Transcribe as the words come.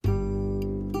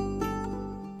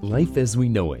Life as We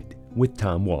Know It with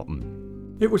Tom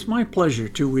Walton. It was my pleasure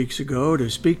 2 weeks ago to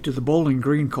speak to the Bowling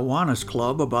Green Kiwanis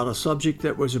Club about a subject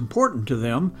that was important to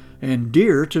them and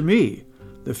dear to me,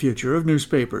 the future of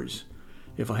newspapers.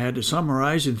 If I had to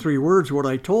summarize in 3 words what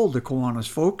I told the Kiwanis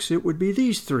folks, it would be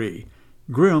these 3: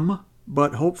 grim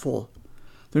but hopeful.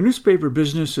 The newspaper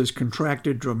business has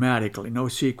contracted dramatically, no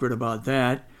secret about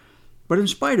that. But in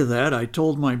spite of that, I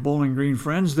told my Bowling Green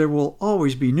friends there will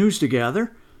always be news to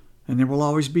gather, and there will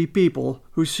always be people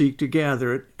who seek to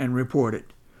gather it and report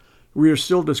it. We are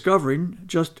still discovering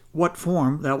just what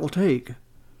form that will take.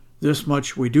 This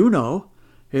much we do know: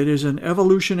 it is an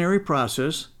evolutionary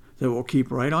process that will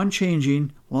keep right on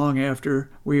changing long after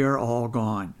we are all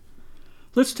gone.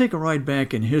 Let's take a ride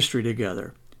back in history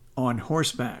together, on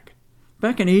horseback.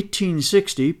 Back in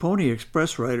 1860, Pony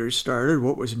Express riders started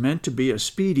what was meant to be a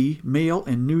speedy mail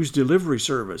and news delivery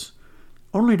service,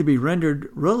 only to be rendered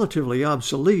relatively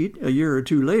obsolete a year or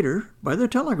 2 later by the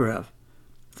telegraph.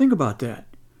 Think about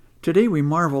that. Today we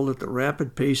marvel at the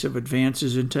rapid pace of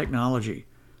advances in technology.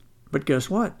 But guess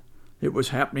what? It was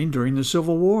happening during the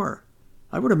Civil War.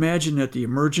 I would imagine that the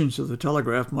emergence of the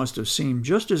telegraph must have seemed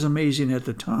just as amazing at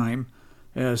the time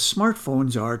as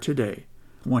smartphones are today.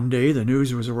 One day the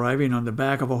news was arriving on the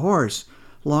back of a horse,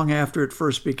 long after it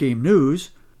first became news,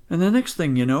 and the next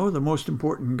thing you know, the most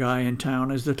important guy in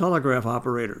town is the telegraph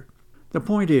operator. The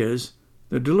point is,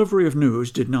 the delivery of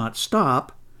news did not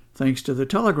stop. Thanks to the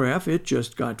telegraph, it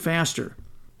just got faster.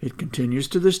 It continues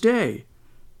to this day.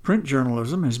 Print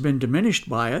journalism has been diminished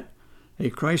by it, a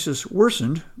crisis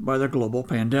worsened by the global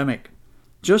pandemic.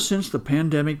 Just since the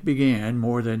pandemic began,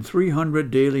 more than 300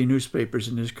 daily newspapers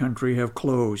in this country have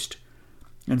closed,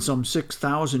 and some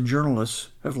 6,000 journalists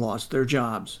have lost their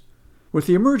jobs. With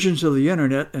the emergence of the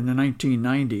internet in the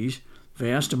 1990s,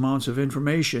 vast amounts of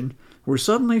information were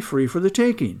suddenly free for the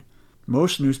taking.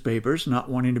 Most newspapers, not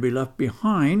wanting to be left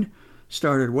behind,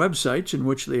 started websites in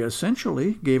which they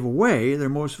essentially gave away their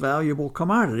most valuable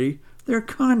commodity, their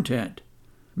content.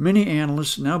 Many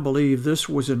analysts now believe this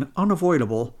was an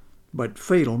unavoidable but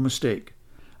fatal mistake.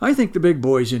 I think the big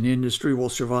boys in the industry will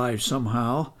survive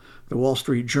somehow. The Wall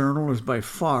Street Journal is by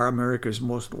far America's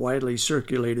most widely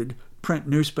circulated print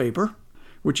newspaper,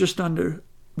 with just under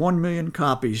 1 million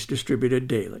copies distributed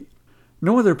daily.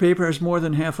 No other paper has more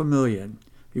than 500,000.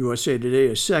 USA Today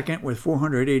is second with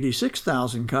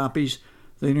 486,000 copies.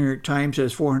 The New York Times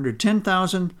has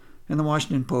 410,000, and the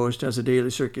Washington Post has a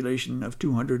daily circulation of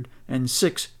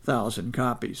 206,000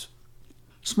 copies.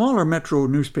 Smaller metro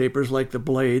newspapers like The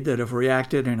Blade that have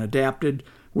reacted and adapted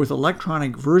with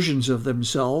electronic versions of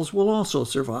themselves will also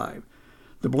survive.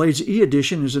 The Blade's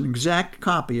e-edition is an exact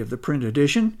copy of the print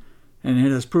edition, and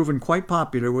it has proven quite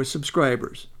popular with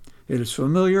subscribers. It is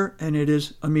familiar and it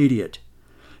is immediate.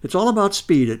 It's all about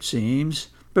speed, it seems,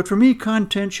 but for me,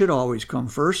 content should always come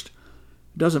first.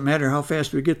 It doesn't matter how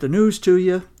fast we get the news to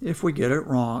you if we get it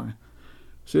wrong.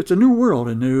 So it's a new world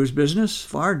in the news business,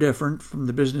 far different from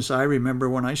the business I remember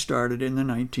when I started in the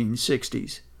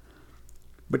 1960s.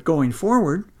 But going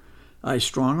forward, I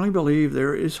strongly believe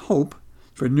there is hope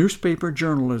for newspaper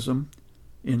journalism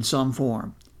in some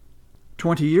form.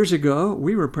 20 years ago,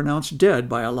 we were pronounced dead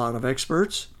by a lot of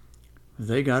experts.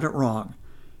 They got it wrong.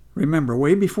 Remember,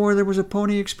 way before there was a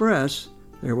Pony Express,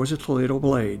 there was a Toledo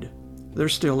Blade. There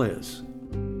still is.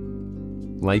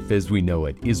 Life as We Know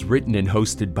It is written and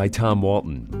hosted by Tom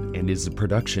Walton and is a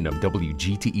production of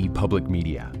WGTE Public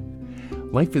Media.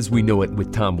 Life as We Know It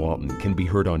with Tom Walton can be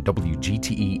heard on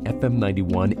WGTE FM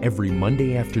 91 every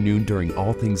Monday afternoon during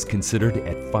All Things Considered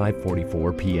at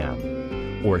 5:44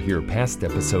 p.m. or hear past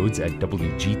episodes at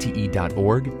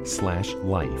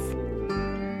wgte.org/life.